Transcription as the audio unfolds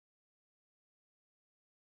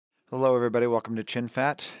Hello everybody, welcome to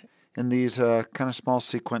ChinFat. In these kind of small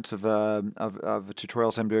sequence of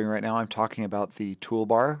tutorials I'm doing right now, I'm talking about the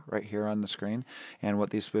toolbar right here on the screen and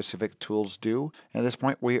what these specific tools do. At this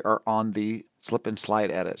point we are on the slip and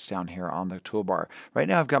slide edits down here on the toolbar. Right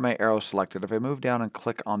now I've got my arrow selected. If I move down and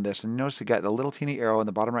click on this, and notice you got the little teeny arrow in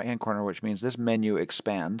the bottom right hand corner, which means this menu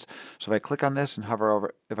expands. So if I click on this and hover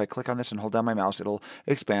over, if I click on this and hold down my mouse, it'll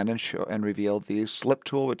expand and show and reveal the slip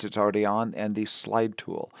tool, which it's already on, and the slide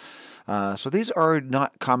tool. So these are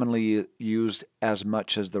not commonly used as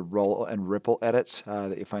much as the roll and ripple edits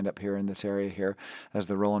that you find up here in this area here as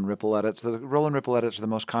the roll and ripple edits. The roll and ripple edits are the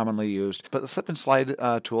most commonly used, but the slip and slide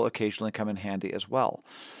tool occasionally come in handy as well.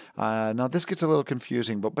 Now this gets a little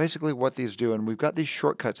confusing, but basically what these do, and we've got these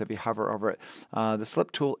shortcuts if you hover over it. The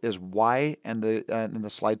slip tool is Y and the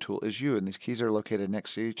slide tool is U, and these keys are located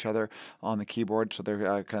next to each other on the keyboard, so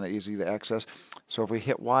they're kind of easy to access. So if we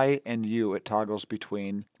hit Y and U, it toggles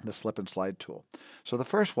between the slip and slide tool. So the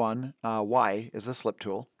first one, Y, is the slip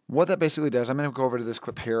tool. What that basically does, I'm going to go over to this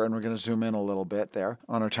clip here and we're going to zoom in a little bit there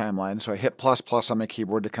on our timeline. So I hit ++ on my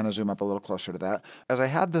keyboard to kind of zoom up a little closer to that. As I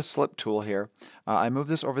have the slip tool here, I move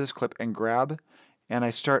this over this clip and grab, and I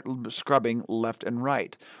start scrubbing left and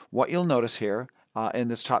right. What you'll notice here in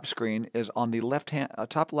this top screen is on the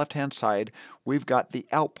top left-hand side, we've got the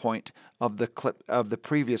out point of the clip of the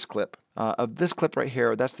previous clip. Of this clip right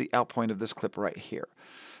here, that's the out point of this clip right here.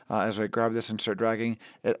 As I grab this and start dragging,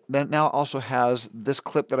 it then now also has this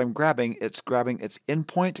clip that I'm grabbing. It's grabbing its in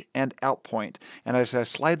point and out point. And as I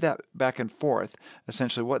slide that back and forth,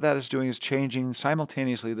 essentially what that is doing is changing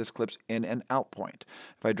simultaneously this clip's in and out point.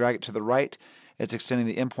 If I drag it to the right, it's extending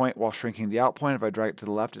the in point while shrinking the out point. If I drag it to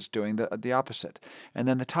the left, it's doing the opposite. And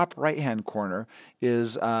then the top right-hand corner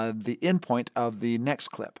is the in point of the next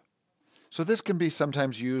clip. So this can be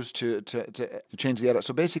sometimes used to change the edit.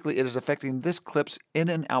 So basically it is affecting this clip's in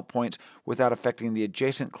and out points without affecting the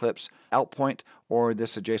adjacent clip's out point or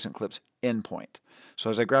this adjacent clip's in point. So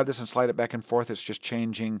as I grab this and slide it back and forth, it's just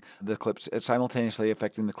changing the clips. It's simultaneously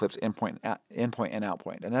affecting the clip's in point and out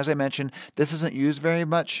point. And as I mentioned, this isn't used very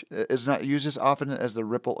much. It's not used as often as the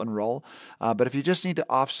ripple and roll. But if you just need to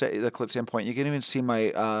offset the clip's in point, you can even see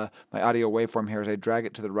my my audio waveform here as I drag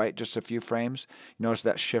it to the right just a few frames. You notice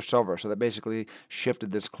that shifts over. So that basically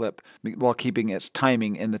shifted this clip while keeping its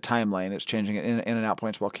timing in the timeline. It's changing it in and out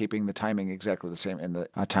points while keeping the timing exactly the same in the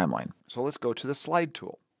timeline. So let's go to the slide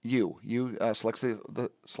tool. U selects the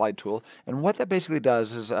slide tool, and what that basically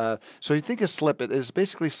does is, so you think a slip, it is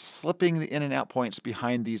basically slipping the in and out points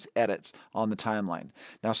behind these edits on the timeline.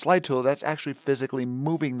 Now slide tool, that's actually physically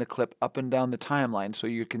moving the clip up and down the timeline, so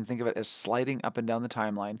you can think of it as sliding up and down the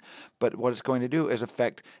timeline, but what it's going to do is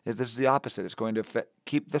this is the opposite. It's going to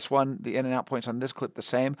keep this one, the in and out points on this clip the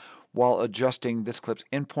same, while adjusting this clip's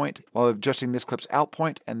in point, while adjusting this clip's out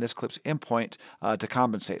point and this clip's in point to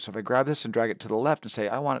compensate. So if I grab this and drag it to the left and say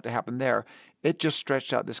I want it to happen there, it just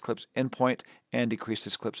stretched out this clip's in point and decreased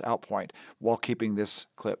this clip's out point while keeping this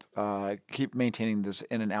clip, keep maintaining this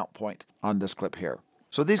in and out point on this clip here.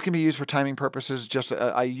 So these can be used for timing purposes. Just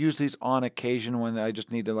I use these on occasion when I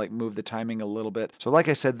just need to like move the timing a little bit. So like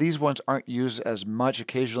I said, these ones aren't used as much.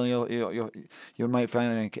 Occasionally, you might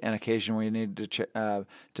find an occasion where you need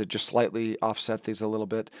to just slightly offset these a little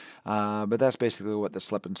bit. But that's basically what the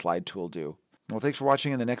slip and slide tool do. Well, thanks for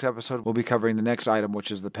watching. In the next episode, we'll be covering the next item,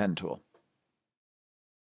 which is the pen tool.